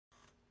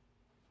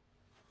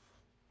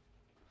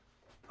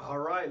All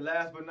right,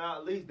 last but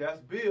not least, that's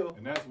Bill.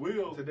 And that's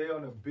Will. Today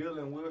on the Bill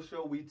and Will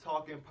Show, we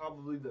talking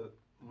probably the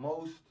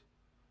most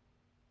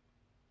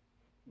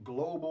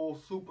global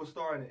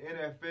superstar in the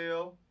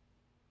NFL,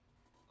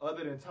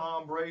 other than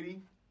Tom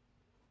Brady,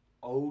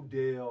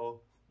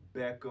 Odell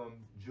Beckham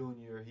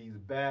Jr. He's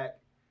back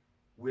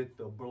with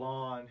the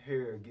blonde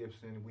hair,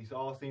 Gibson. We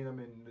all seen him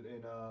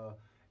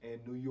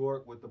in New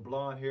York with the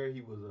blonde hair. He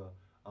was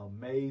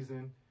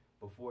amazing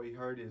before he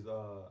hurt his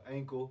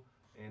ankle,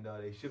 and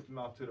they shipped him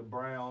out to the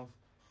Browns.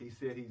 He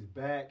said he's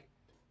back.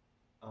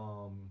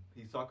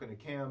 He's talking to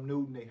Cam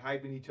Newton. They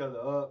hyping each other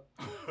up.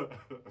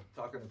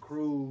 Talking to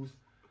Cruz.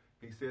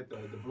 He said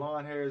the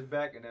blonde hair is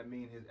back, and that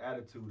means his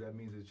attitude. That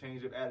means a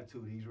change of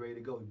attitude. He's ready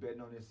to go. He's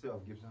betting on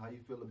himself. Gibson, how you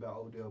feel about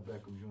Odell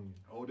Beckham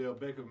Jr.? Odell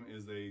Beckham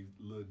is a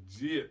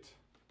legit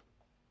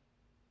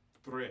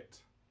threat.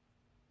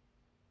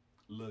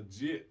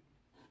 Legit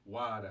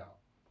wide out.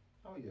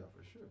 Oh, yeah,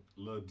 for sure.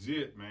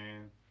 Legit,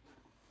 man.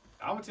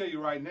 I'm going to tell you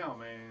right now,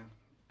 man.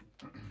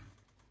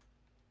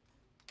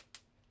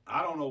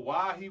 I don't know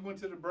why he went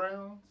to the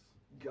Browns.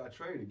 Got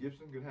traded.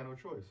 Gibson could have no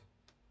choice.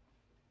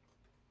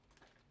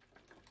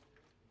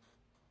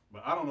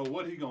 But I don't know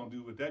what he going to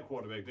do with that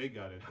quarterback they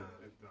got.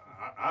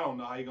 I don't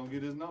know how he going to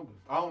get his numbers.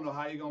 I don't know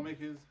how he going to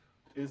make his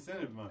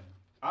incentive money.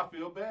 I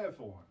feel bad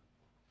for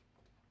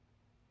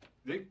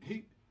him.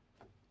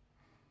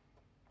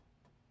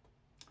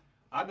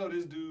 I know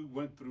this dude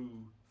went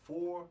through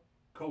 4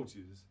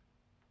 coaches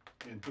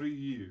in 3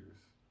 years.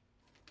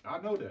 I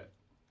know that.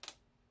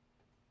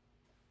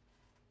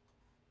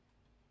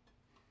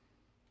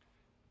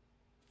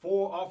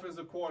 Four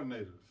offensive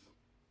coordinators.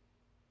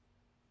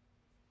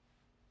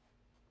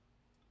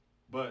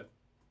 But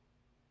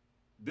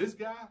this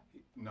guy,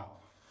 no,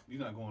 you're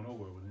not going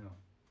nowhere with him.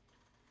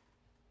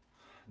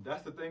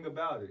 That's the thing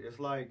about it. It's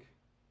like,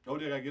 oh,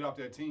 they got to get off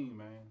that team,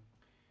 man.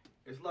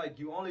 It's like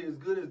you only as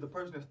good as the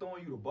person that's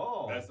throwing you the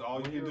ball. That's all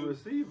you can you're do. A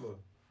receiver.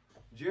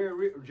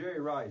 Jerry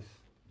Rice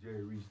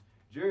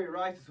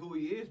is who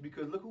he is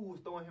because look who was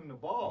throwing him the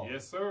ball.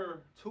 Yes,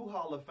 sir. 2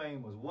 Hall of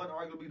Famers. One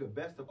arguably the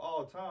best of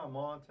all time,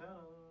 Montana.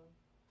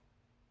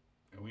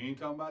 And we ain't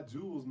talking about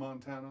Jules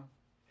Montana.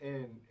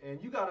 And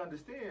you got to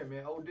understand,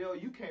 man, Odell,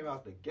 you came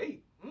out the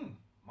gate.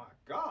 My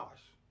gosh.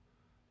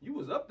 You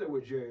was up there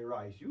with Jerry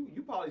Rice.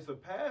 You probably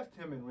surpassed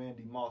him and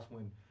Randy Moss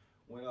when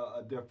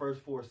their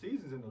first 4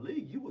 seasons in the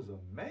league. You was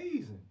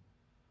amazing.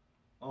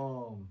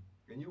 And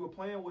you were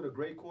playing with a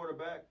great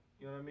quarterback,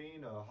 you know what I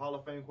mean? A Hall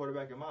of Fame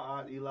quarterback in my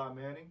eyes, Eli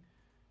Manning.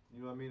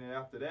 You know what I mean? And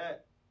after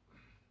that,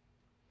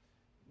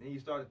 then you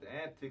started the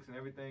antics and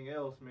everything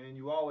else, man.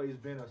 You always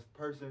been a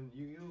person,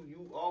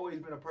 you always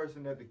been a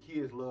person that the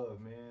kids love,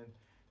 man.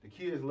 The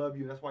kids love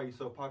you, that's why you're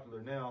so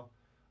popular now.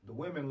 The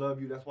women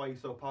love you, that's why you're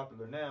so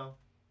popular now.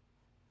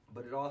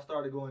 But it all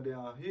started going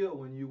downhill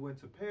when you went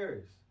to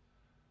Paris.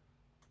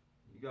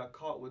 You got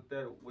caught with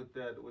that.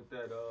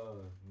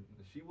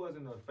 She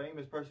wasn't a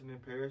famous person in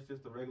Paris,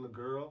 just a regular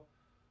girl.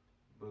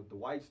 But the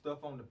white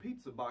stuff on the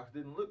pizza box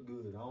didn't look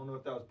good. I don't know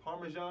if that was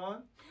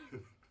Parmesan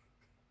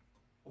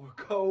or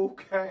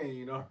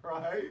cocaine, all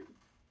right?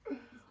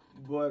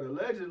 But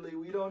allegedly,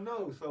 we don't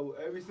know. So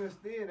ever since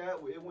then,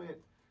 it went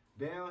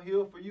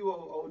downhill for you,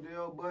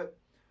 Odell. But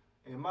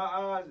in my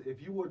eyes,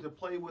 if you were to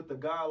play with a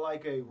guy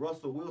like a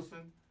Russell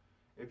Wilson,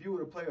 if you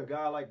were to play a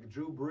guy like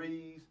Drew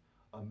Brees,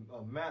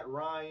 a Matt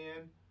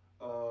Ryan,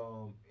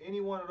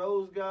 any one of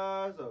those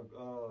guys,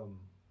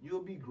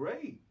 you'll be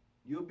great.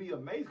 You'll be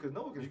amazed because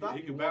no one can stop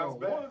you. He can bounce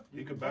back.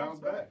 He can bounce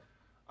back.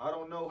 I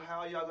don't know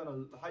how y'all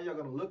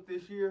gonna look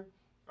this year.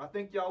 I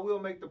think y'all will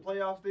make the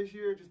playoffs this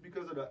year just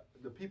because of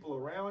the people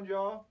around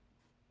y'all.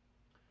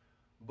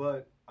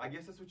 But I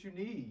guess that's what you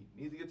need.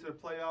 You need to get to the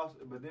playoffs.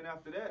 But then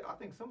after that, I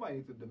think somebody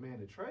needs to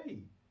demand a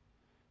trade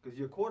because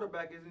your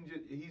quarterback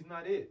he's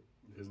not it.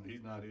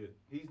 He's not it.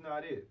 He's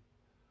not it.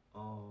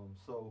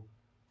 So,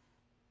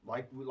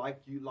 like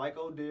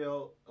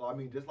Odell, I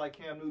mean, just like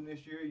Cam Newton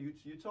this year,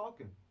 you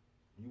talking.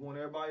 You want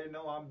everybody to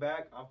know I'm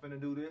back. I'm finna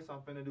do this. I'm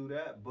finna do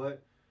that.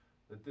 But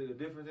the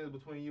difference is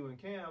between you and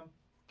Cam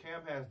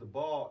has the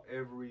ball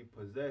every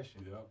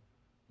possession. Yep.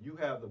 You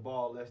have the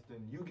ball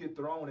you get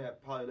thrown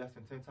at probably less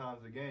than 10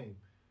 times a game.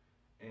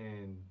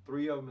 And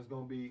 3 of them is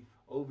going to be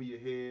over your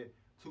head.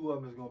 2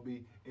 of them is going to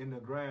be in the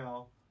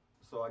ground.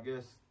 So I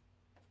guess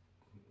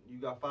you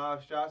got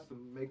 5 shots to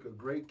make a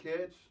great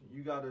catch.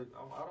 You got to,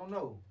 I don't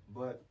know.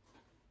 But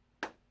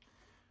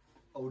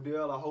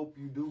Odell, I hope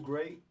you do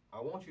great. I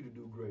want you to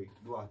do great.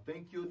 Do I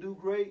think you'll do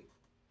great?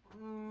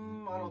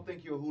 I don't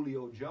think you're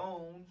Julio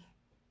Jones.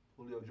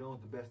 Julio Jones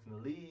the best in the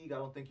league. I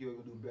don't think you're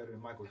going to do better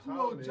than Michael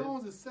Thomas. Julio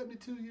Jones is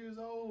 72 years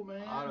old,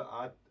 man.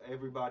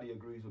 Everybody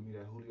agrees with me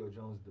that Julio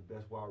Jones is the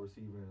best wide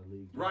receiver in the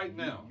league. Right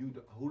now.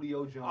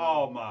 Julio Jones.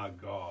 Oh, my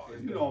God.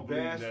 You don't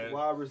believe that.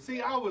 Wide receiver.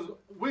 See, I was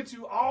with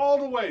you all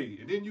the way,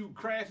 and then you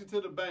crashed into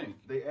the bank.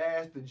 They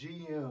asked the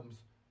GMs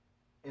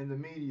in the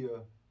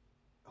media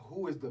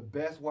who is the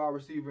best wide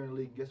receiver in the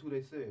league. Guess who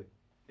they said?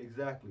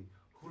 Exactly.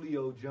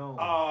 Julio Jones.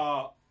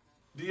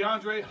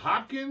 DeAndre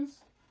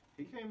Hopkins?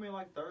 He came in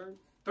like 3rd.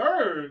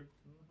 3rd?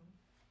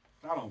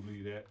 I don't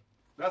believe that.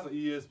 That's an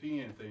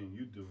ESPN thing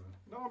you doing.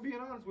 No, I'm being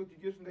honest with you,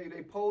 Gibson.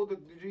 They polled the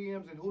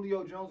GMs, and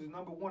Julio Jones is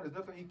number one. There's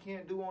nothing he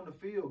can't do on the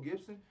field,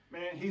 Gibson.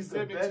 Man, he's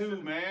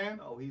 72, man.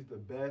 No, he's the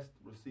best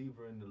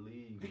receiver in the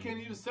league. He can't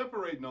even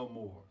separate no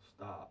more.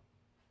 Stop.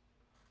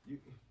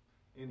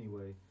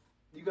 Anyway,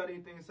 you got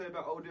anything to say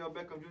about Odell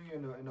Beckham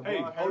Jr. and the Hey,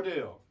 blonde hair?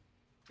 Odell.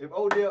 If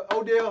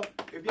Odell,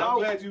 if y'all... I'm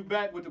glad you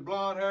back with the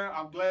blonde hair.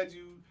 I'm glad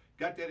you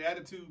got that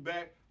attitude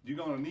back. You're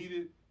going to need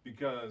it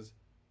because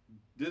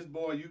this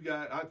boy you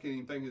got, I can't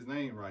even think his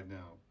name right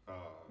now.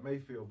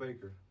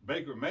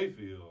 Baker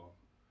Mayfield.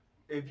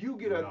 If you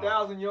get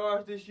 1,000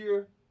 yards this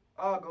year,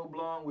 I'll go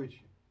blonde with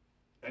you.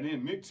 And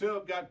then Nick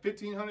Chubb got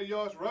 1,500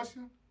 yards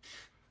rushing.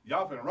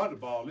 Y'all finna run the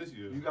ball this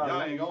year.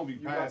 Y'all ain't gonna be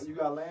passing. You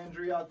got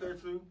Landry out there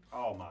too.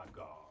 Oh my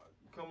God!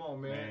 Come on,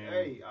 man.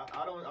 Hey,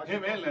 I don't.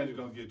 Him and Landry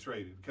gonna get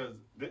traded because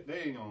they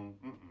ain't gonna.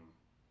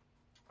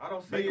 I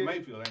don't see Baker it.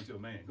 Mayfield ain't your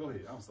man. Go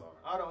ahead. I'm sorry.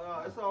 I don't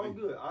know. It's all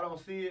good. I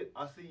don't see it.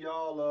 I see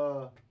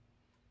y'all.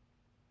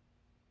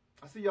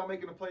 I see y'all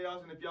making the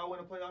playoffs, and if y'all win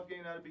a playoff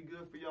game, that'd be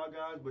good for y'all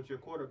guys. But your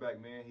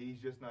quarterback, man, he's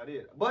just not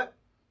it. But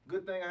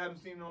good thing I haven't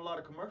seen him on a lot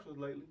of commercials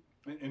lately.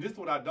 And this is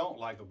what I don't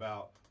like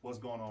about what's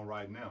going on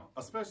right now,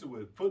 especially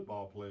with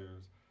football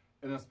players,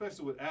 and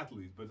especially with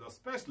athletes, but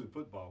especially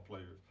football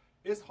players.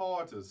 It's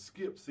hard to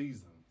skip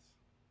seasons.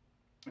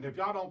 And if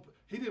y'all don't,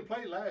 he didn't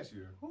play last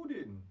year. Who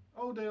didn't?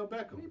 Odell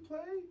Beckham. He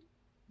played.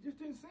 Just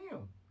didn't see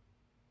him.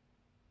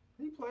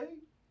 He played.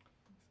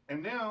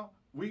 And now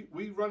we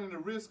running the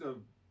risk of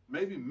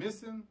maybe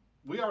missing.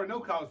 We already know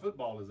college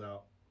football is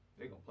out.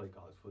 They're going to play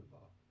college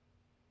football.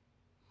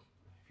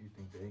 If you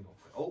think they ain't going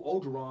to play. Oh,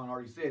 Ogeron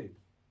already said it.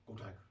 Go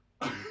Tigers.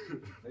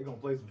 They're going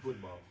to play some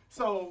football.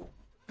 So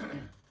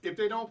if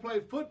they don't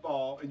play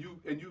football and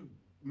you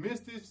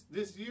miss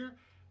this year,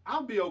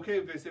 I'll be okay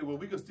if they say, well,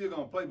 we're still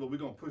going to play, but we're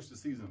going to push the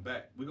season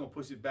back. We're going to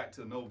push it back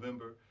to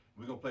November.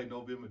 We're going to play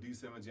November,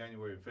 December,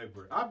 January, and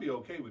February. I'll be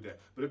okay with that.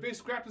 But if they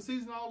scrap the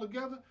season all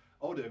together,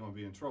 they're going to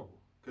be in trouble.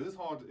 Because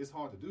it's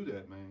hard to do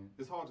that, man.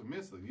 It's hard to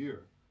miss a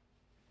year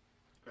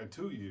and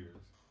 2 years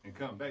and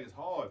come back. It's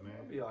hard, man.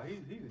 Yeah,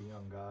 he's a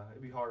young guy.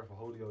 It'd be harder for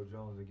Julio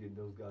Jones to get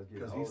those guys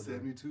getting older. Because he's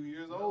 72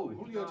 years old.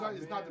 Julio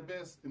Jones is not the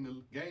best in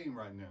the game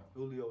right now.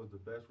 Julio is the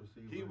best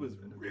receiver. He was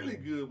really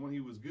good when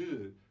he was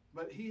good,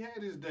 but he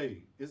had his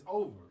day. It's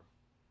over.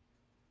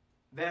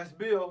 That's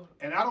Bill.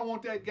 And I don't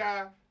want that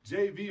guy,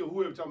 JV or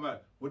whoever talking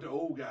about, with the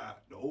old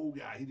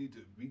guy, he need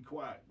to be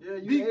quiet. Yeah,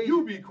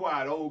 you be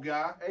quiet, old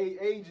guy.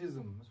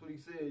 Ageism. That's what he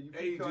said.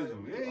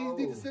 Ageism. Yeah, he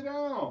need to sit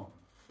down.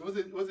 Was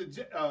it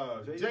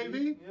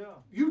JV? Yeah.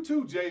 You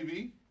too,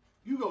 JV.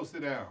 You go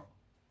sit down.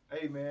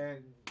 Hey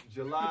man,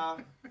 July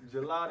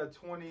the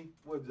 20th.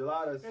 What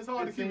July the 15th? It's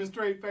hard to keep a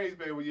straight face,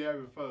 man, when you're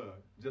having fun.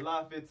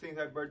 July 15th.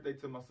 Happy birthday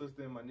to my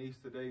sister and my niece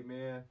today,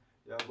 man.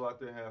 Y'all go out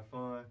there and have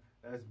fun.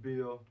 That's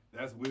Bill.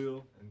 That's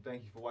Will. And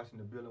thank you for watching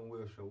the Bill and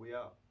Will Show. We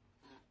out.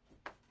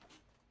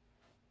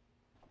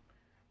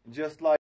 Just like